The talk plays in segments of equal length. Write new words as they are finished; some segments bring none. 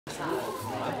Oh,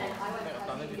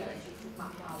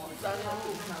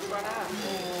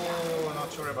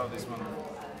 not sure about this one.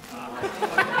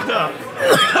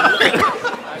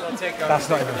 That's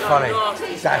not even funny.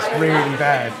 That's really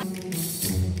bad.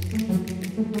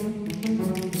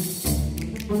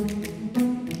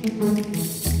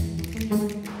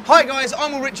 Hi guys,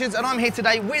 I'm Will Richards and I'm here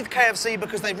today with KFC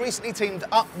because they've recently teamed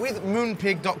up with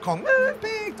Moonpig.com.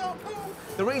 Moonpig.com.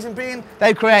 The reason being,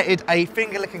 they've created a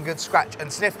finger-licking good scratch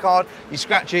and sniff card. You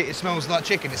scratch it, it smells like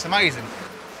chicken. It's amazing.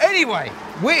 Anyway,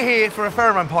 we're here for a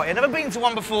pheromone party. I've never been to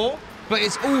one before, but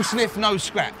it's all sniff, no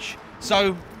scratch.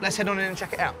 So let's head on in and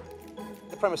check it out.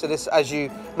 The premise of this, as you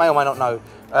may or may not know,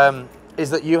 is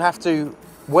that you have to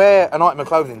wear an item of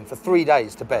clothing for 3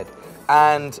 days to bed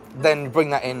and then bring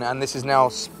that in, and this is now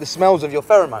the smells of your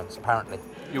pheromones, apparently.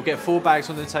 You'll get 4 bags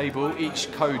on the table, each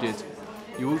coded.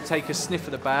 You will take a sniff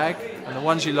of the bag, and the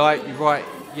ones you like, you write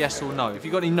yes or no. If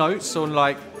you've got any notes on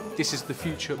like, this is the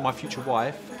future, my future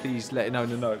wife, please let it know in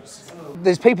the notes.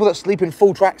 There's people that sleep in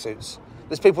full tracksuits.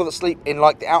 There's people that sleep in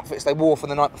like the outfits they wore from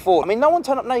the night before. I mean, no one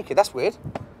turned up naked, that's weird.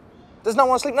 Does no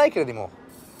one sleep naked anymore?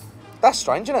 That's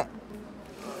strange, isn't it?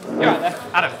 You're right there.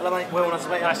 Adam. Hello mate, Will, nice to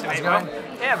meet you. Nice to meet you, Will.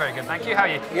 Yeah, very good, thank you. How are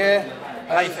you? Yeah.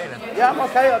 How are you feeling? Yeah, I'm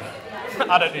okay.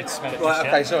 I don't need to smell it just Right,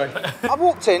 yet. okay, sorry. I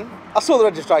walked in, I saw the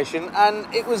registration, and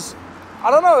it was,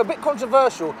 I don't know, a bit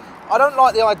controversial. I don't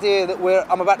like the idea that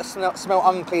I'm about to smell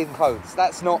unclean clothes.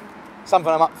 That's not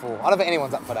something I'm up for. I don't think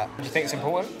anyone's up for that. Do you think it's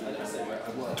important?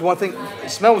 Do I think it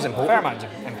smells important? Pheromones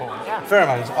are important, yeah.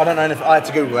 Pheromones? I don't know if I had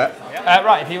to Google that.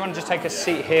 Right, if you want to just take a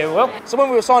seat here, Will. So when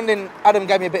we were signed in, Adam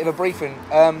gave me a bit of a briefing,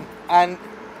 and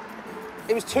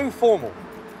it was too formal.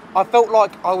 I felt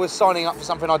like I was signing up for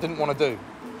something I didn't want to do.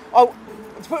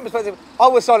 To put it in perspective, I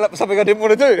was signing up for something I didn't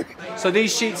want to do. So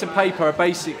these sheets of paper are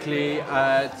basically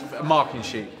a marking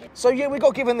sheet. So yeah, we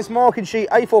got given this marking sheet,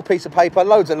 A4 piece of paper,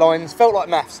 loads of lines, felt like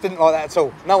maths, didn't like that at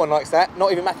all. No one likes that,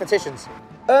 not even mathematicians.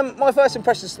 My first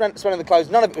impression smelling the clothes,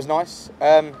 none of it was nice.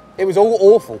 It was all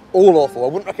awful, all awful. I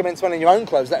wouldn't recommend smelling your own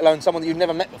clothes, let alone someone that you've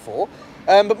never met before.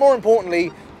 But more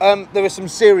importantly, there were some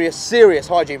serious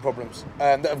hygiene problems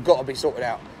that have got to be sorted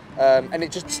out. And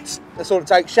it just, that's all it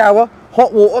takes. Shower,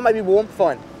 hot water, maybe warm,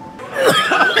 fine.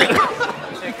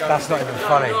 That's not even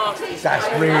funny. That's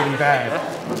really bad.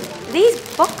 These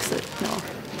boxes? No.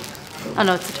 Oh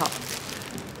no, it's the top.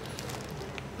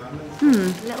 A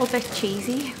little bit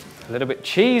cheesy. A little bit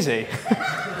cheesy.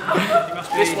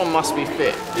 This one must be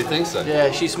fit. You think so?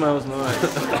 Yeah, she smells nice.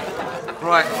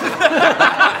 Right.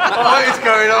 What is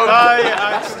going on?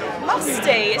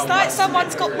 Musty. It's like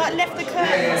someone's got left the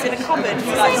curtains in a cupboard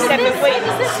for like 7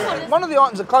 weeks. One of the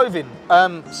items of clothing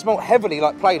smelled heavily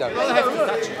like Play-Doh.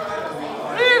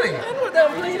 Really?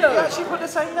 You actually put the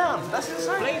same down. That's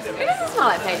insane. It doesn't smell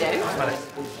like Play-Doh. Smell it.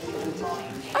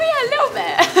 Oh yeah, a little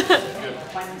bit.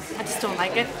 I just don't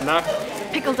like it. No.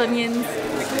 Pickled onions.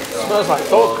 Smells like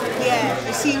dog. Yeah,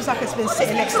 it seems like it's been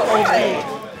sitting next to old food.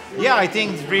 Yeah, I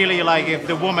think really like if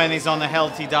the woman is on a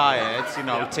healthy diet, you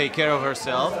know, take care of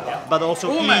herself, but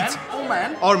also eat,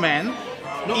 or man,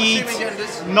 eat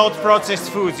not processed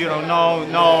foods, you know,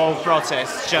 no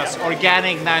processed, just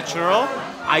organic, natural.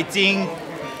 I think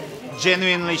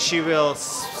genuinely she will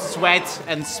sweat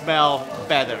and smell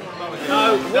better.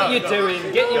 No, what are you doing?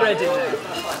 Get your head in there.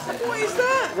 What is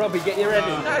that? Robbie, get your head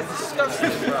in. That is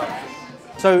disgusting, bro.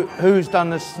 So, who's done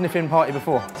the sniffing party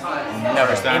before?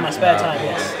 Never In my spare time,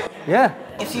 yes. Yeah.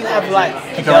 If you have like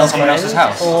a go to someone else's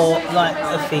house. or like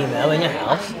a female in your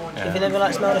house, if you never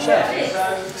like smelled a shirt. Have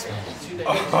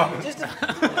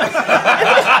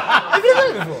you done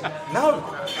it before? No.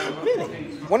 Really?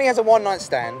 When he has a one-night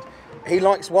stand, he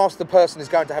likes, whilst the person is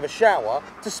going to have a shower,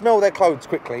 to smell their clothes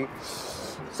quickly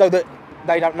so that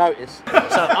they don't notice.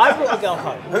 So I brought a girl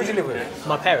home. Who do you live with?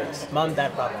 My parents, mum,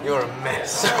 dad, brother. You're a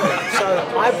mess. So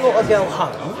I brought a girl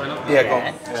home. Yeah, go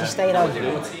on. She stayed over,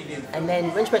 and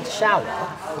then when she went to shower,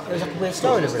 there was like a weird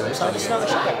smell in the room, so I just smelled the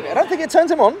shower. I don't think it turns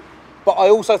him on, but I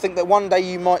also think that one day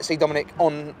you might see Dominic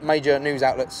on major news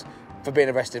outlets for being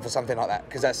arrested for something like that,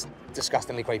 because that's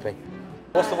disgustingly creepy.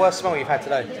 What's the worst smell you've had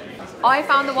today? I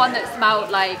found the one that smelled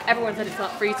like, everyone said it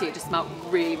smelled fruity, it just smelled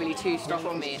really too strong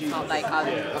for me. It smelled like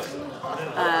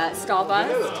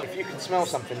Starburst. If you could smell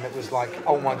something that was like,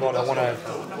 oh my god, I want to,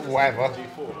 whatever.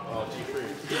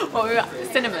 What we got?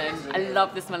 Cinnamon. I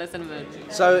love the smell of cinnamon.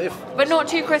 So if... But not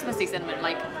too Christmassy cinnamon,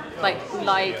 like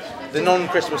The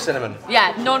non-Christmas cinnamon.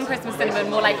 yeah, non-Christmas cinnamon,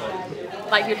 more like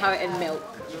you'd have it in milk.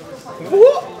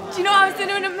 What? Do you know how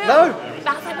cinnamon and milk? No.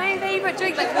 That's like my favourite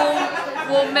drink, like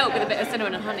warm milk with a bit of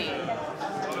cinnamon and honey.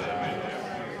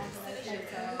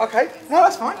 Okay, no,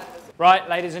 that's fine. Right,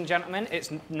 ladies and gentlemen, it's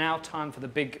now time for the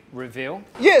big reveal.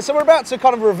 Yeah, so we're about to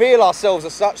kind of reveal ourselves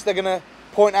as such. They're going to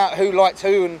point out who liked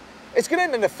who, and it's going to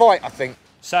end in a fight, I think.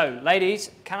 So,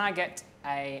 ladies, can I get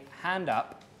a hand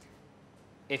up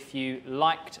if you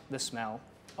liked the smell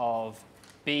of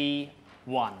B1?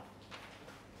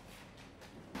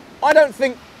 I don't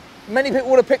think many people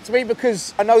would have picked me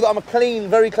because I know that I'm a clean,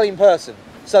 very clean person,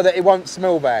 so that it won't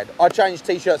smell bad. I change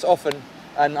t-shirts often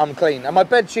and I'm clean. And my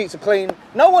bed sheets are clean.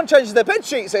 No one changes their bed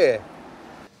sheets here.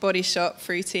 Body Shop,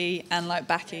 fruity and like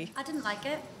backy. I didn't like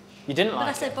it. You didn't like it? But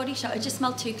I said Body Shop, it just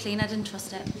smelled too clean, I didn't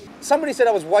trust it. Somebody said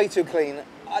I was way too clean.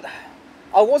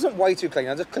 I wasn't way too clean,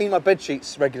 I just clean my bed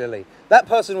sheets regularly. That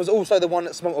person was also the one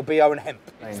that smelled of BO and hemp.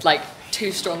 It's like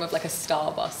too strong of like a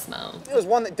Starburst smell. There was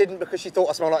one that didn't because she thought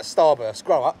I smelled like Starburst.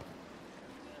 Grow up.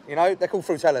 You know, they're called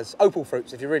fruitellas. Opal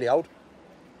fruits if you're really old.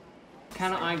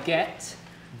 Can I get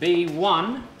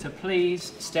B1 to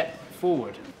please step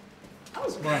forward? I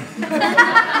was right.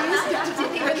 I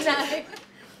didn't even know.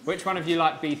 Which one of you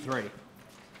like B3?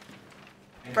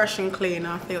 Fresh and clean,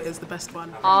 I feel is the best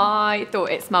one. I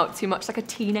thought it smelled too much like a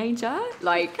teenager.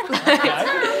 Like.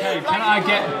 Okay, can I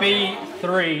get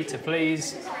B3 to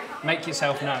please make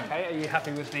yourself known? Okay, are you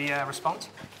happy with the response?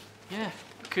 Yeah,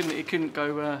 it couldn't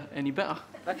go any better.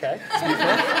 Okay.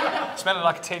 Smelling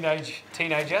like a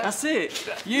teenager. That's it.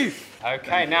 You.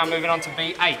 Okay, now moving on to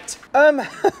B8.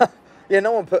 Yeah,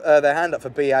 no one put their hand up for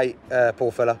B8,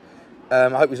 poor fella. I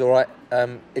hope he's all right.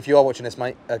 If you are watching this,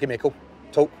 mate, give me a call.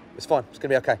 Talk. It's fine. It's going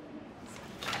to be okay.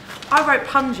 I wrote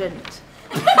pungent.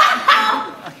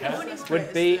 Okay.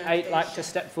 Would B8 like to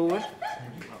step forward?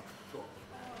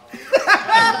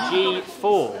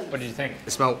 G4. What did you think?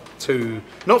 It smelled too,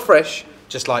 not fresh,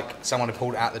 just like someone had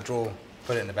pulled it out the drawer,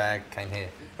 put it in the bag, came here.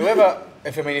 Whoever,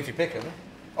 if you pick them,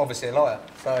 obviously a liar.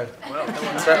 So,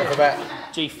 straight off the bat.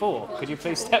 G4. Could you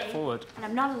please step forward? And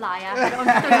I'm not a liar. I don't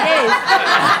know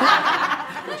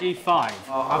who it is. G5.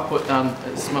 Oh, I put down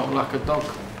it smelled like a dog.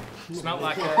 Smelled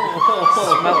like a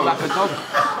dog.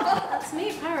 That's me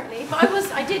apparently.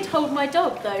 But I did hold my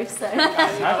dog though, so. Now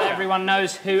that everyone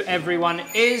knows who everyone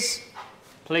is,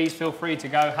 please feel free to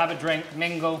go have a drink,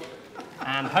 mingle,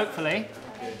 and hopefully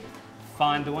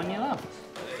find the one you love.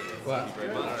 Well,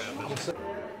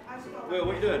 what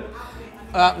are you doing?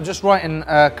 I'm just writing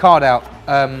a card out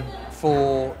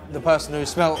for the person who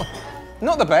smelled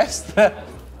not the best,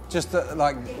 just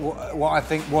like what I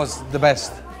think was the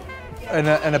best in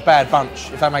a bad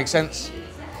bunch, if that makes sense.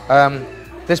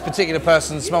 This particular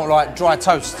person smelled like dry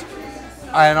toast,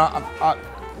 and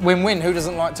win-win. Who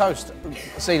doesn't like toast?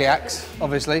 Celiacs,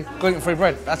 obviously. Gluten-free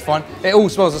bread, that's fine. It all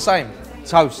smells the same.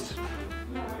 Toast.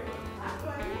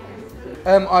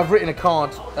 I've written a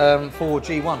card for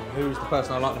G1, who's the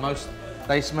person I like the most.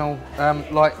 They smell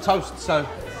like toast, so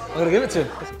I'm gonna give it to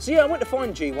him. So yeah, I went to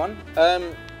find G1.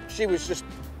 She was just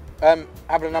having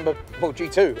a number, well,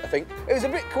 G2, I think. It was a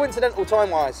bit coincidental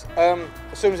time-wise. As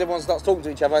soon as everyone starts talking to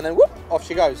each other, and then whoop, off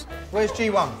she goes. Where's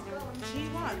G1?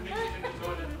 G1?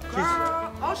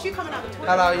 Oh, she's coming out the toilet.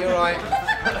 Hello, you all right?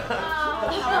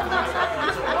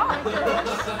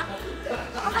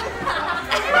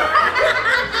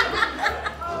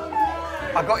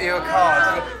 I got you a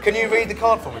card. Can you read the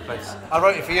card for me, please? I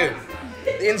wrote it for you.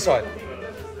 The inside.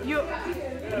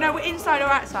 No, we're inside or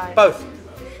outside? Both.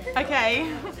 Okay.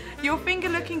 Your finger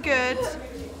looking good.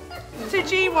 To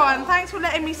G1, thanks for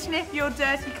letting me sniff your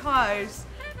dirty clothes.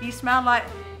 You smell like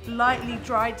lightly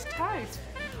dried toast.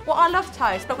 Well, I love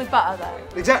toast, but with butter though.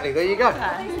 Exactly, there you go.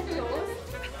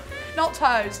 Not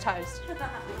toast, toast.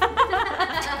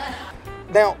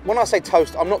 Now, when I say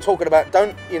toast, I'm not talking about,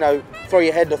 don't, you know, throw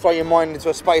your head or throw your mind into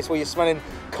a space where you're smelling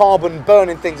carbon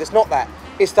burning things. It's not that.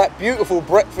 It's that beautiful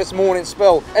breakfast morning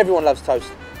smell. Everyone loves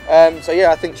toast. So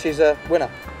yeah, I think she's a winner.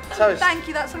 Toast. Thank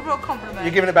you, that's a real compliment.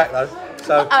 You're giving it back though,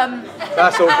 so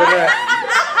that's all good,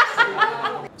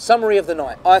 isn't it? Summary of the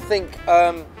night. I think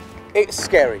it's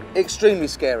scary, extremely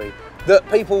scary, that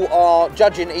people are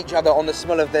judging each other on the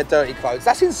smell of their dirty clothes.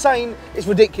 That's insane, it's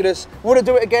ridiculous. Would I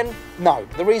do it again? No.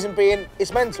 The reason being,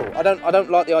 it's mental. I don't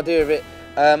like the idea of it.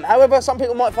 However, some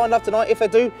people might find love tonight. If they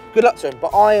do, good luck to them.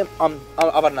 But I've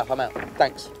had enough, I'm out.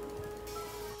 Thanks.